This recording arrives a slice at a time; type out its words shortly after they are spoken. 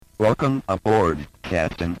Welcome aboard,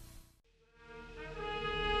 Captain.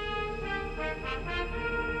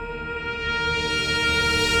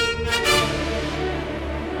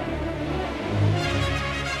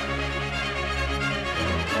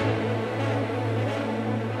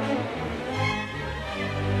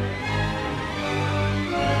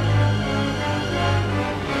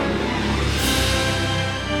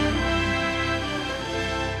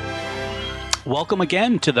 Welcome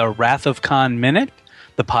again to the Wrath of Khan Minute,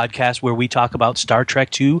 the podcast where we talk about Star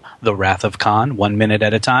Trek II, The Wrath of Khan, 1 minute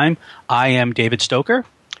at a time. I am David Stoker.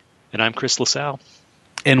 And I'm Chris LaSalle.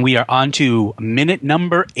 And we are on to minute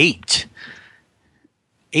number 8.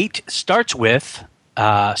 8 starts with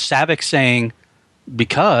Saavik saying,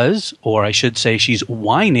 because, or I should say she's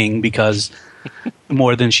whining because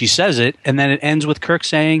more than she says it, and then it ends with Kirk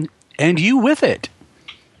saying, and you with it.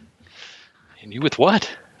 And you with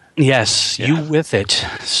what? Yes, Yeah. you with it.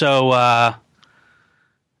 So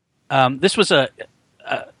this was a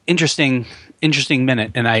interesting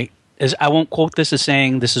minute, and I won't quote this as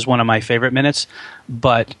saying this is one of my favorite minutes,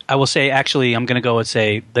 but I will say actually I'm going to go and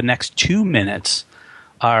say the next 2 minutes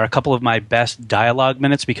are a couple of my best dialogue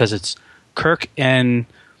minutes because it's Kirk and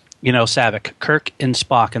Saavik, Kirk and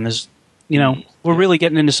Spock, and there's we're really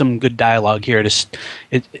getting into some good dialogue here.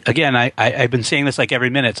 I've been saying this like every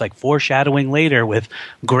minute. It's like foreshadowing later with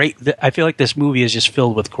great. I feel like this movie is just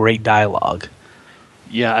filled with great dialogue.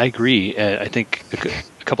 Yeah, I agree. I think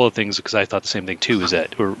a couple of things, because I thought the same thing too, is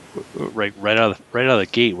that we're right out of the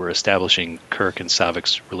gate, we're establishing Kirk and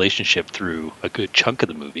Saavik's relationship through a good chunk of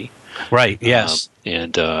the movie. Right. Yes.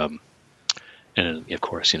 And of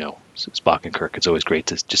course, Spock and Kirk. It's always great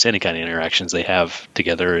to just any kind of interactions they have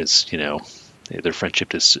together. Is their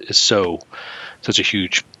friendship is such a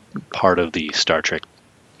huge part of the Star Trek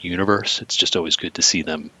universe. It's just always good to see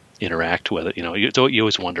them interact. Whether you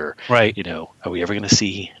always wonder, right? Are we ever going to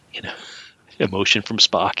see emotion from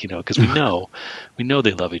Spock? Because we know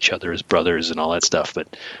they love each other as brothers and all that stuff.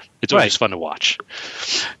 But it's always fun to watch.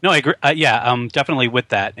 No, I agree. I'm definitely with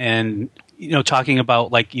that. And talking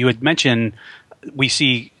about, like you had mentioned, we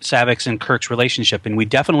see Saavik's and Kirk's relationship, and we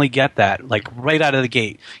definitely get that, like right out of the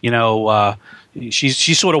gate.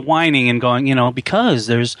 She's sort of whining and going, because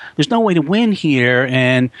there's no way to win here,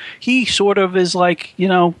 and he sort of is like,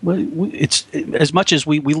 it's as much as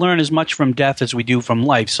we learn as much from death as we do from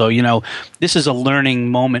life. So this is a learning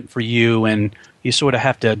moment for you, and you sort of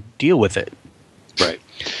have to deal with it. Right.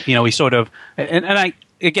 We sort of, and I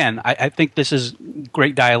think this is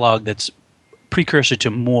great dialogue that's precursor to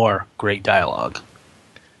more great dialogue.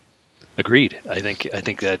 Agreed. I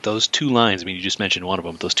think that those 2 lines. I mean, you just mentioned one of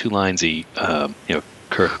them. Those 2 lines.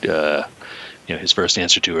 Kirk. His first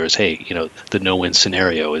answer to her is, "Hey, the no-win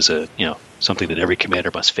scenario is something that every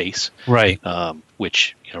commander must face." Right.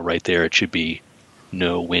 Which right there, it should be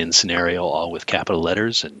no-win scenario, all with capital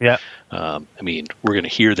letters. And yeah. I mean, we're going to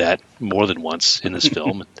hear that more than once in this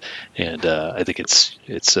film, and I think it's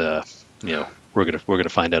we're gonna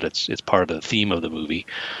find out it's part of the theme of the movie.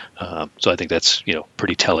 So I think that's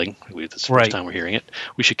pretty telling. It's the first time we're hearing it.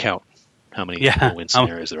 We should count how many no-win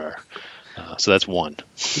scenarios there are. So that's one.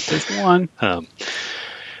 There's one. And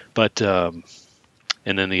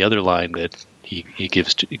then the other line that he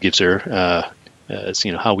gives her is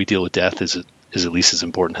how we deal with death is at least as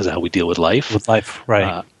important as how we deal with life. With life,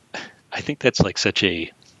 right? I think that's like such a.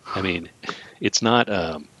 I mean, it's not.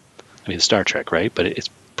 Star Trek, right? But it's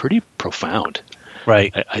pretty profound,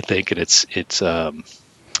 right? I think, and it's. I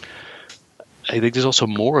think there's also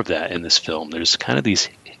more of that in this film. There's kind of these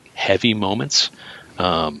heavy moments,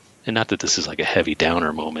 and not that this is like a heavy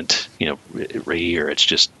downer moment, right here.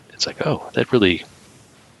 It's like, oh, that really.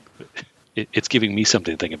 It's giving me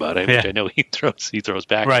something to think about. Which I know he throws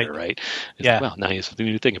back at her, right? It's like, well, now he has something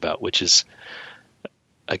new to think about, which is.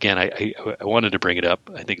 Again, I wanted to bring it up.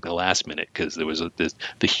 I think in the last minute, because there was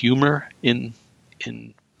the humor in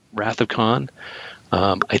Wrath of Khan,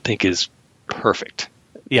 I think is perfect.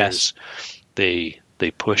 Yes, they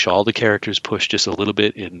push all the characters just a little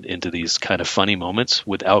bit into these kind of funny moments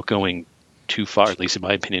without going too far. At least in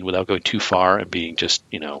my opinion, without going too far and being just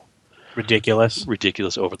ridiculous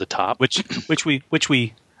over the top. Which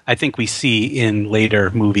we I think we see in later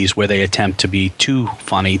movies where they attempt to be too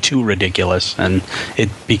funny, too ridiculous, and it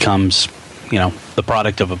becomes, the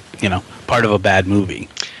product of part of a bad movie.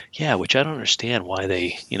 Yeah, which I don't understand why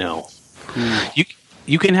they,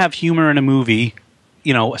 You can have humor in a movie,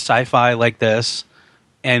 a sci-fi like this,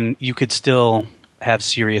 and you could still have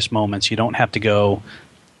serious moments. You don't have to go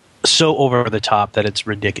so over the top that it's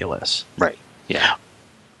ridiculous. Right. Yeah.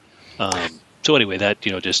 So anyway, that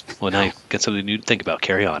just when I get something new to think about,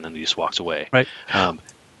 carry on, and he just walks away. Right.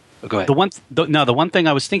 Go ahead. The one thing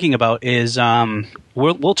I was thinking about is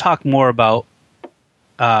we'll talk more about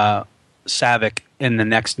Saavik in the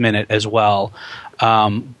next minute as well.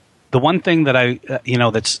 The one thing that I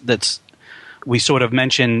that's we sort of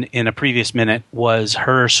mentioned in a previous minute was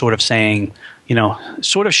her sort of saying,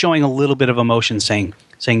 sort of showing a little bit of emotion, saying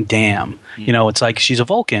damn. It's like she's a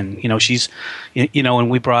Vulcan. She's and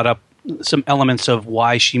we brought up some elements of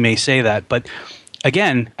why she may say that, but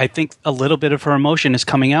again, I think a little bit of her emotion is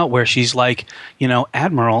coming out where she's like,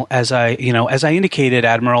 Admiral, as I indicated,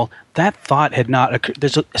 Admiral, that thought had not occurred.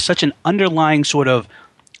 There's such an underlying sort of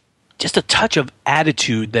just a touch of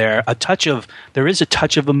attitude there, there is a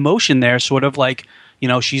touch of emotion there, sort of like,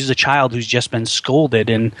 she's a child who's just been scolded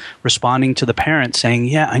and responding to the parent saying,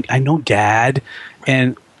 yeah, I know, Dad.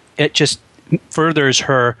 And it just furthers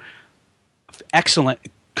her excellent.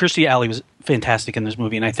 Kirstie Alley was fantastic in this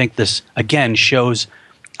movie, and I think this again shows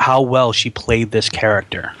how well she played this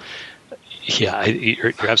character. Yeah,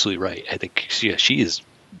 you're absolutely right. I think she is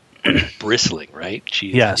bristling, right?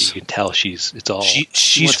 Yes, you can tell she's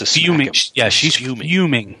fuming. Yeah, she's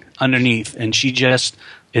fuming underneath, and she just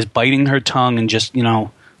is biting her tongue and just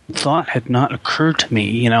thought had not occurred to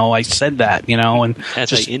me. I said that. And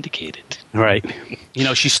as I indicated, right.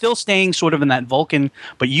 She's still staying sort of in that Vulcan,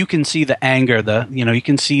 but you can see the anger. You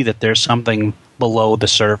can see that there's something below the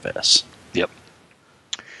surface. Yep.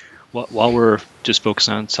 Well, while we're just focused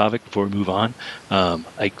on Saavik before we move on,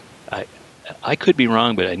 I could be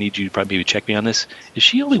wrong, but I need you to probably maybe check me on this. Is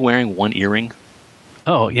she only wearing one earring?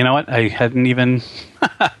 Oh, you know what? I hadn't even.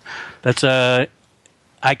 That's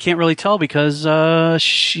I can't really tell because half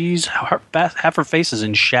her face is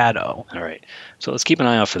in shadow. All right, so let's keep an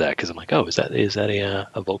eye out for that because I'm like, oh, is that a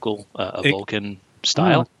Vulcan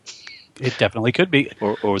style? It definitely could be.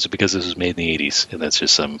 Or is it because this was made in the 80s and that's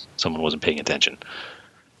just someone wasn't paying attention?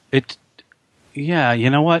 Yeah,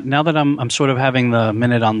 you know what? Now that I'm sort of having the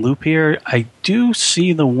minute on loop here, I do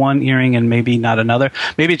see the one earring and maybe not another.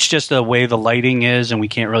 Maybe it's just the way the lighting is and we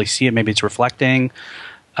can't really see it. Maybe it's reflecting.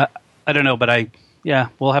 I don't know, but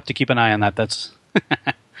we'll have to keep an eye on that. That's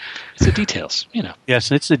it's the details,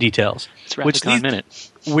 Yes, it's the details. It's Rathacon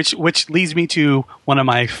Minute. Which leads me to one of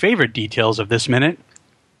my favorite details of this minute: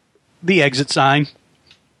 the exit sign.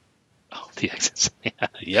 Oh, the exit sign.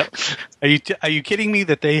 Yep. Are you kidding me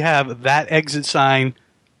that they have that exit sign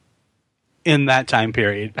in that time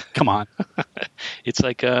period? Come on. It's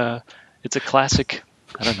like it's a classic.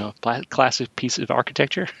 I don't know, classic piece of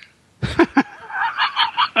architecture.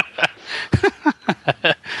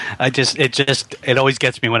 It always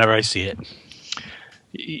gets me whenever I see it.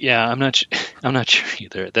 Yeah, I'm not sure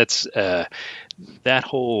either. That's that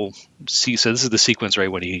whole so this is the sequence,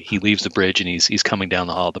 right, when he leaves the bridge and he's coming down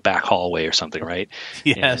the back hallway or something, right?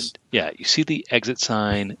 Yes. And, yeah, you see the exit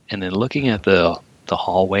sign, and then looking at the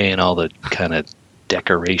hallway and all the kind of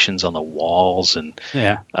decorations on the walls, and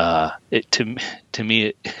to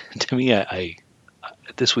me,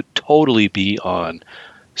 this would totally be on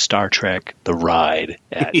Star Trek: The Ride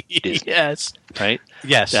at Disney. Yes. Right?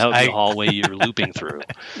 Yes. That would be the hallway you're looping through.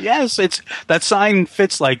 Yes, that sign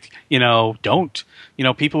fits like, don't,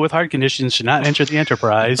 people with heart conditions should not enter the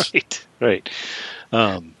Enterprise. Right.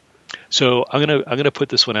 So I'm gonna put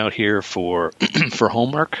this one out here for for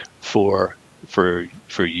homework for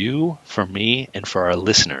you, for me, and for our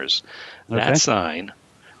listeners. Okay. That sign.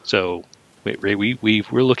 So Ray,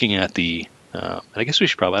 we're looking at the. I guess we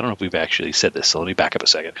should probably. I don't know if we've actually said this, so let me back up a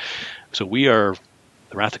second. So we are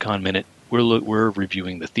the Rathacon Minute. We're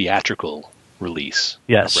reviewing the theatrical release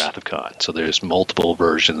of Wrath of Khan. So there's multiple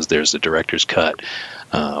versions. There's the director's cut.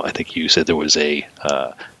 I think you said there was a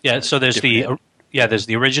So there's there's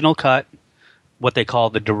the original cut, what they call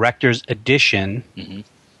the director's edition,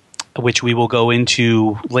 which we will go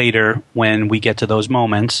into later when we get to those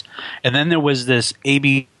moments. And then there was this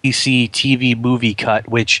ABC TV movie cut,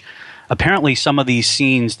 which apparently some of these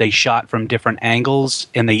scenes they shot from different angles,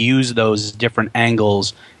 and they use those different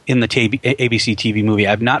angles in the ABC TV movie.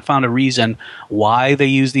 I've not found a reason why they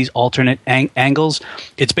use these alternate angles.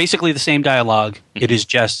 It's basically the same dialogue. It is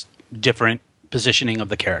just different positioning of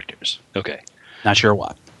the characters. Okay. Not sure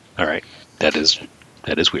why. All right. That is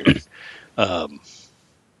weird.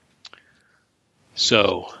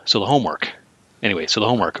 So the homework. Anyway, so the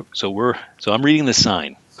homework. So I'm reading this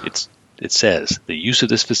sign. It says, the use of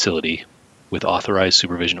this facility with authorized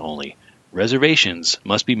supervision only. Reservations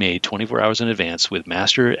must be made 24 hours in advance with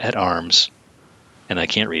Master at Arms, and I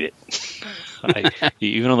can't read it.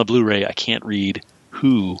 Even on the Blu-ray, I can't read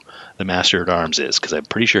who the Master at Arms is, because I'm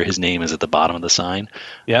pretty sure his name is at the bottom of the sign.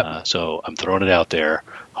 Yep. So I'm throwing it out there.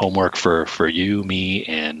 Homework for you, me,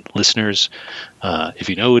 and listeners. If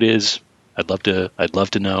you know who it is, I'd love to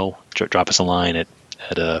know. Drop us a line at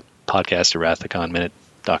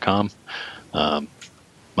podcast@rathaconminute.com.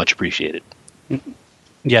 Much appreciated.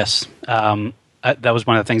 Yes. That was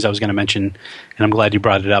one of the things I was going to mention, and I'm glad you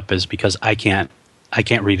brought it up, is because I can't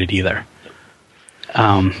read it either.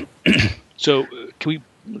 So can we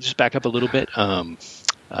just back up a little bit?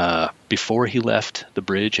 Before he left the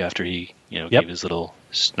bridge, after he gave his little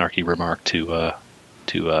snarky remark to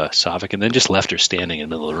Saavik, and then just left her standing in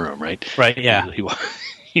the middle of the room, right? Right. Yeah.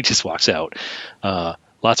 He just walks out.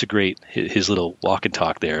 Lots of great his little walk and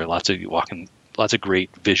talk there. Lots of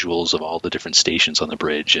great visuals of all the different stations on the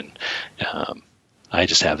bridge, and I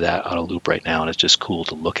just have that on a loop right now, and it's just cool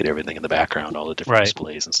to look at everything in the background, all the different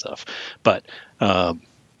displays and stuff. But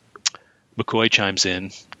McCoy chimes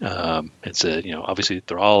in and said, obviously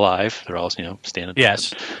they're all alive. They're all, standing.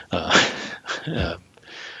 Yes.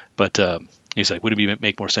 But he's like, would it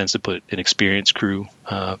make more sense to put an experienced crew,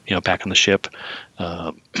 back on the ship?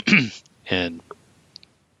 And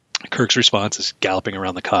Kirk's response is galloping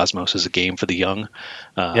around the cosmos is a game for the young.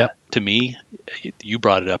 To me, you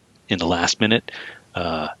brought it up in the last minute,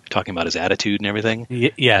 talking about his attitude and everything.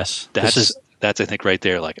 Yes. That's I think right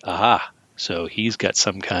there, like, aha. So he's got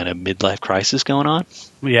some kind of midlife crisis going on.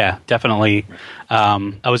 Yeah, definitely. I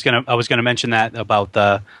was gonna mention that about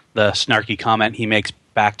the snarky comment he makes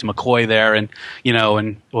back to McCoy there, and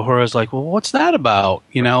and Uhura's like, well, what's that about?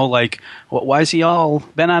 Like, why is he all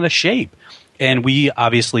bent out of shape? And we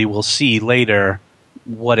obviously will see later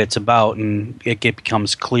what it's about, and it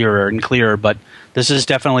becomes clearer and clearer. But this is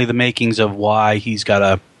definitely the makings of why he's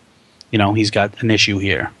got he's got an issue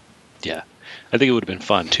here. Yeah. I think it would have been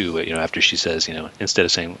fun too, after she says, instead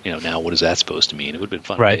of saying, now what is that supposed to mean? It would have been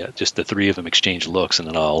fun. Right. If just the three of them exchange looks and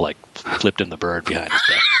then all like flipped in the bird behind his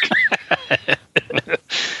back.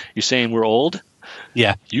 You're saying we're old?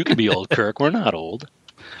 Yeah. You can be old, Kirk. We're not old.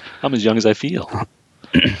 I'm as young as I feel.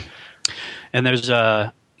 And there's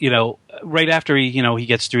right after he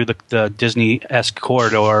gets through the Disney-esque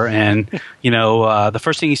corridor, and the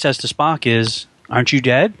first thing he says to Spock is, "Aren't you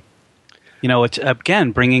dead?" It's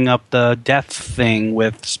again bringing up the death thing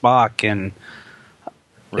with Spock, and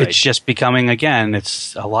it's just becoming, again,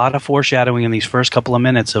 it's a lot of foreshadowing in these first couple of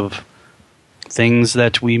minutes of things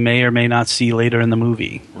that we may or may not see later in the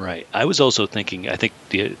movie. Right. I was also thinking, I think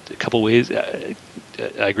a couple ways, I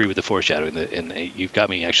agree with the foreshadowing, and you've got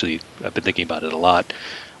me actually, I've been thinking about it a lot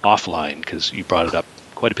offline, because you brought it up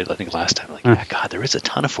quite a bit, I think, last time. Like, yeah, God, there is a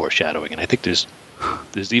ton of foreshadowing, and I think there's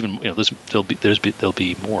even there'll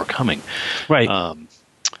be more coming. Right. I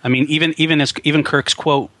mean, even Kirk's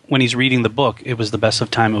quote when he's reading the book, "It was the best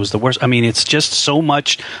of time, it was the worst." I mean, it's just so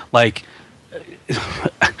much like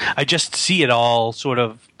I just see it all sort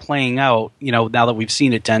of playing out. Now that we've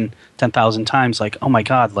seen it 10,000 times, like, oh my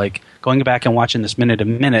God, like going back and watching this minute to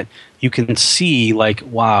minute, you can see like,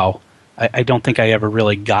 wow, I don't think I ever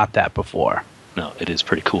really got that before. No, it is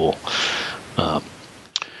pretty cool.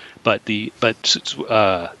 But the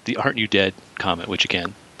 "Aren't you dead?" comment, which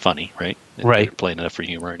again, funny, right? Right. They're playing enough for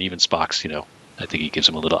humor, and even Spock's, I think he gives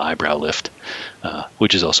him a little eyebrow lift,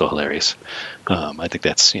 which is also hilarious. I think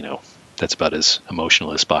that's about as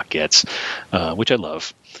emotional as Spock gets, which I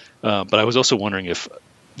love. But I was also wondering if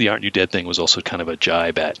the "Aren't you dead?" thing was also kind of a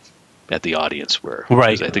jibe at the audience, where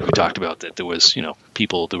I think we talked about that there was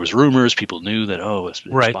there was rumors, people knew that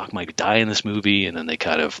Spock might die in this movie, and then they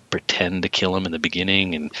kind of pretend to kill him in the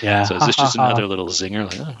beginning, and so is this just another little zinger,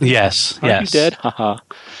 like, oh, yes, you dead? Haha.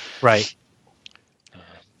 Right.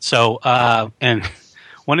 So and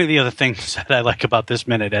one of the other things that I like about this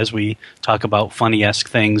minute, as we talk about funny-esque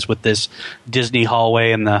things with this Disney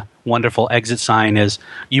hallway and the wonderful exit sign, is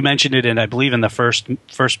you mentioned it, I believe in the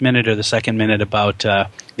first minute or the second minute, about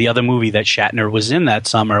the other movie that Shatner was in that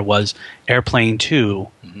summer was Airplane 2,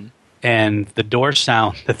 mm-hmm. and the door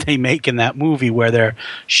sound that they make in that movie where they're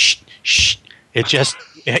shh, shh, it just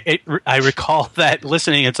I recall that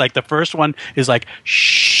listening. It's like the first one is like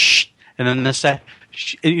shh, and then the second,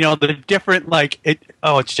 the different, like,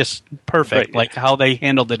 it's just perfect, right. Like how they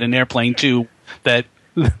handled it in Airplane 2. That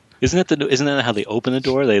isn't that how they open the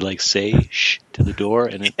door? They like say shh to the door,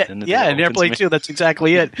 and in Airplane 2, that's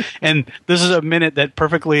exactly it. And this is a minute that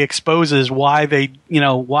perfectly exposes why they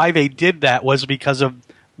did that, was because of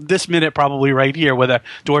this minute probably right here, where the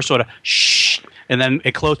door sort of shh, and then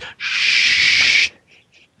it closed shh.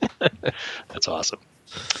 That's awesome.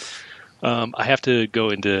 I have to go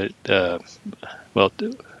into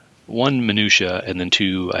one minutia, and then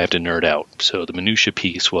two, I have to nerd out. So the minutia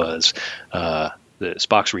piece was the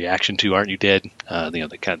Spock's reaction to "Aren't you dead?"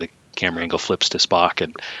 The kind of the camera angle flips to Spock,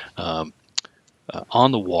 and on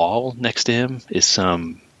the wall next to him is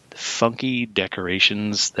some funky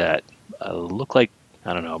decorations that look like,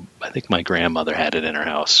 I don't know, I think my grandmother had it in her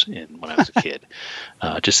house when I was a kid.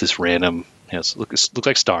 Just this random, it looks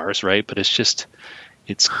like stars, right? But it's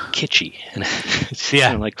kitschy. And it's Yeah.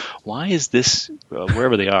 kind of like, why is this,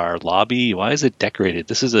 wherever they are, lobby, why is it decorated?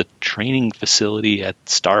 This is a training facility at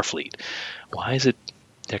Starfleet. Why is it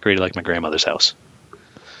decorated like my grandmother's house?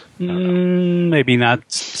 Maybe not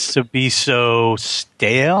to be so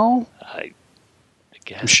stale. I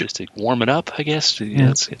guess just to warm it up, I guess.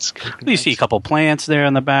 Yeah. It's You see a couple plants there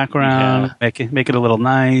in the background. Yeah. Make it a little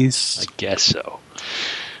nice. I guess so.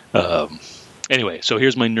 Anyway, so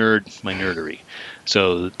here's my nerdery.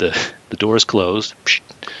 So the door is closed,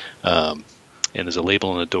 and there's a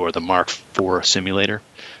label on the door, the Mark IV simulator.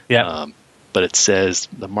 Yeah. But it says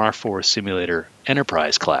the Mark IV simulator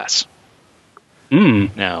Enterprise class.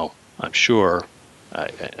 Now, I'm sure,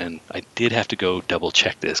 and I did have to go double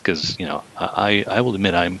check this because I will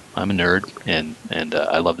admit I'm a nerd and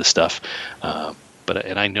I love this stuff,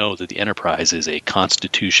 but I know that the Enterprise is a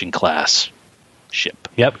Constitution class ship.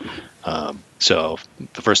 Yep. So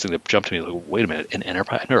the first thing that jumped to me, like, wait a minute, an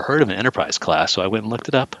Enterprise? I've never heard of an Enterprise class, so I went and looked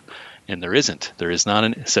it up, and there isn't. There is not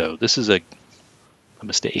an. So this is a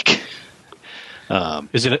mistake.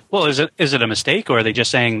 Is it a mistake, or are they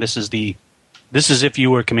just saying this is if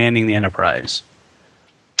you were commanding the Enterprise?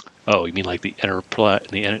 Oh, you mean like the Enterprise?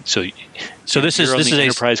 So this is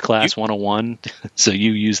Enterprise class 101. So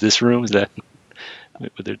you use this room? Is that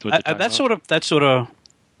what they're that's sort of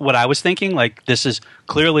what I was thinking. Like, this is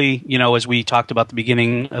clearly, as we talked about the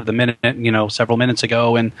beginning of the minute, several minutes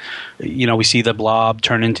ago, and we see the blob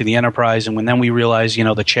turn into the Enterprise, and then we realize,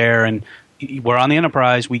 the chair, and we're on the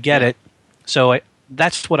Enterprise. We get it. So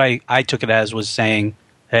that's what I took it as, was saying,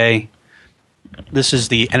 hey, this is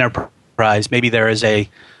the Enterprise. Maybe there is a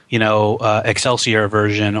Excelsior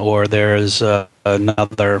version, or there's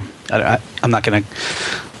another. I'm not going to.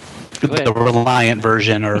 The Reliant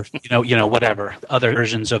version, or whatever other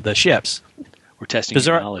versions of the ships. We're testing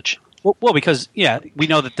your knowledge. Well, because we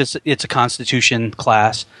know that it's a Constitution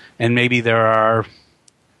class, and maybe there are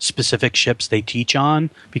specific ships they teach on,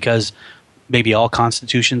 because maybe all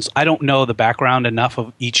Constitutions. I don't know the background enough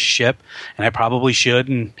of each ship, and I probably should.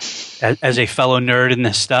 And as a fellow nerd in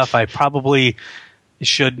this stuff, I probably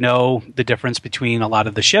should know the difference between a lot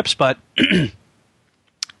of the ships. But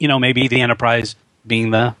maybe the Enterprise,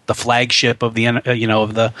 being the flagship of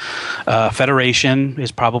the Federation,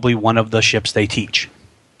 is probably one of the ships they teach.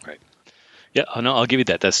 Right. Yeah. Oh, no, I'll give you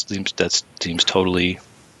that. That seems totally.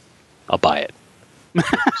 I'll buy it.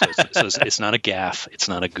 so it's not a gaffe. It's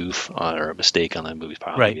not a goof or a mistake on that movie's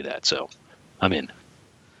part. I'll give you that. So I'm in.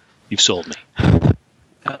 You've sold me.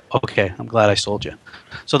 Okay, I'm glad I sold you.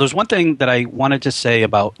 So there's one thing that I wanted to say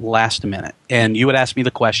about Last Minute, and you had asked me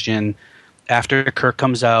the question after Kirk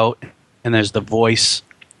comes out, and there's the voice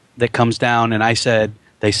that comes down, and I said,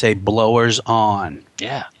 they say blowers on.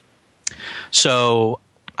 Yeah. So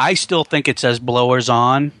I still think it says blowers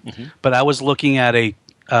on, but I was looking at a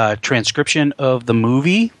transcription of the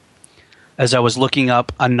movie as I was looking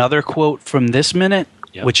up another quote from this minute,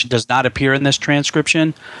 which does not appear in this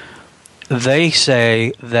transcription. They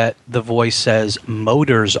say that the voice says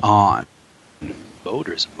motors on.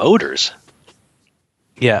 Motors?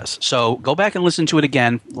 Yes. So go back and listen to it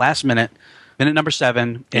again, Last Minute, minute number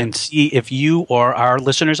 7, and see if you or our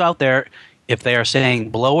listeners out there, if they are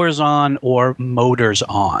saying blowers on or motors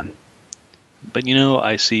on. But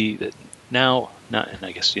I see that now, and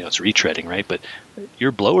I guess it's retreading, right? But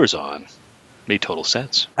your blowers on made total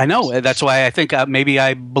sense. I know. That's why I think maybe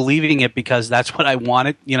I'm believing it, because that's what I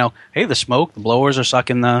wanted. Hey, the smoke, the blowers are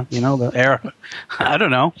sucking the air. I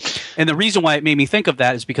don't know. And the reason why it made me think of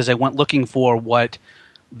that is because I went looking for what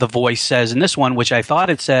the voice says in this one, which I thought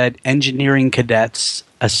it said engineering cadets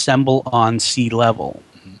assemble on sea level.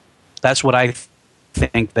 That's what I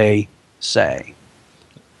think they say.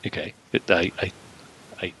 Okay. I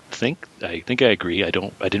think I agree. I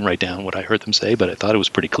didn't write down what I heard them say, but I thought it was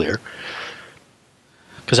pretty clear.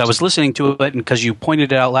 Because I was listening to it, and because you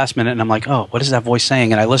pointed it out Last Minute, and I'm like, oh, what is that voice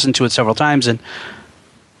saying? And I listened to it several times, and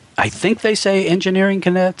I think they say engineering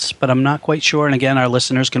cadets, but I'm not quite sure. And again, our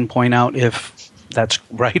listeners can point out if that's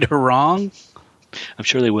right or wrong. I'm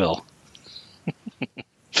sure they will.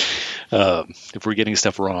 If we're getting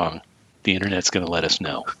stuff wrong, the internet's going to let us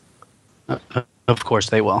know. Of course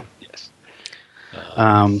they will. Yes.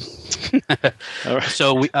 All right.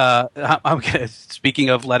 So, speaking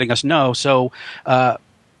of letting us know, so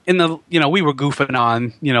in the we were goofing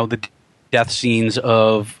on the death scenes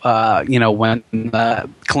of when the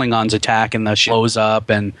Klingons attack and the ship blows up,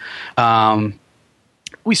 and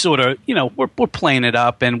we sort of we're playing it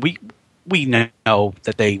up, and we know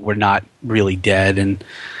that they were not really dead,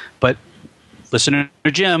 but listener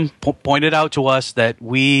Jim pointed out to us that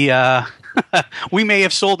we we may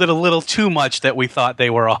have sold it a little too much that we thought they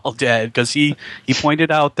were all dead, because he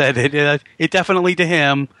pointed out that it definitely to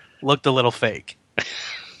him looked a little fake.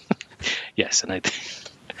 Yes, and I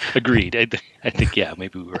agreed. I think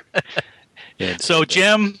maybe we were. So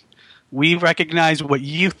Jim, we recognize what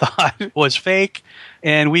you thought was fake,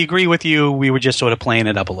 and we agree with you. We were just sort of playing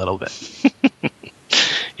it up a little bit.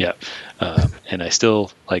 Yeah, and I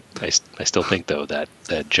still think though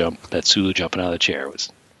that Sulu jumping out of the chair was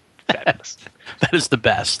fabulous. That is the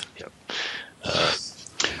best. Yep.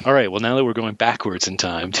 All right. Well, now that we're going backwards in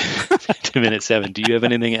time to minute 7, do you have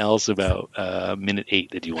anything else about minute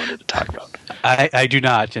 8 that you wanted to talk about? I do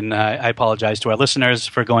not, and I apologize to our listeners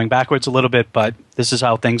for going backwards a little bit, but this is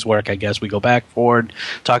how things work, I guess. We go back, forward,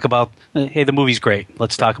 talk about, hey, the movie's great.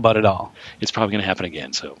 Let's talk about it all. It's probably going to happen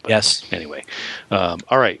again. So, yes. Anyway. All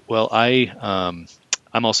right. Well, I'm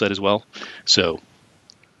all set as well. So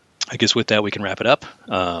I guess with that, we can wrap it up.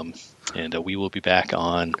 And we will be back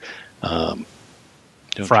on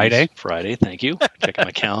Friday. Friday, thank you. Checking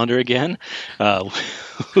my calendar again. We'll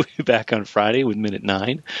be back on Friday with minute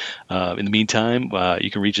 9. In the meantime,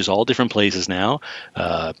 you can reach us all different places now.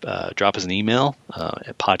 Drop us an email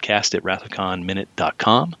at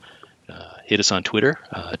podcast@wrathofconminute.com. Hit us on Twitter,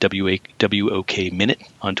 WOK Minute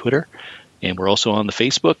on Twitter. And we're also on the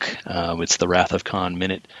Facebook. It's the Wrath of Con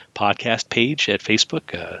Minute podcast page at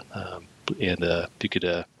Facebook. And if you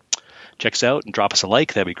could check us out and drop us a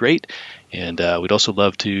like, that'd be great. And we'd also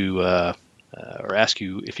love to or ask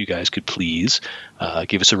you if you guys could please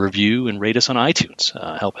give us a review and rate us on iTunes.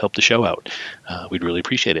 Help the show out. We'd really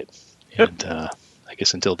appreciate it. And I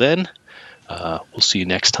guess until then, we'll see you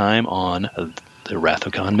next time on the Wrath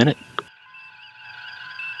of Con Minute.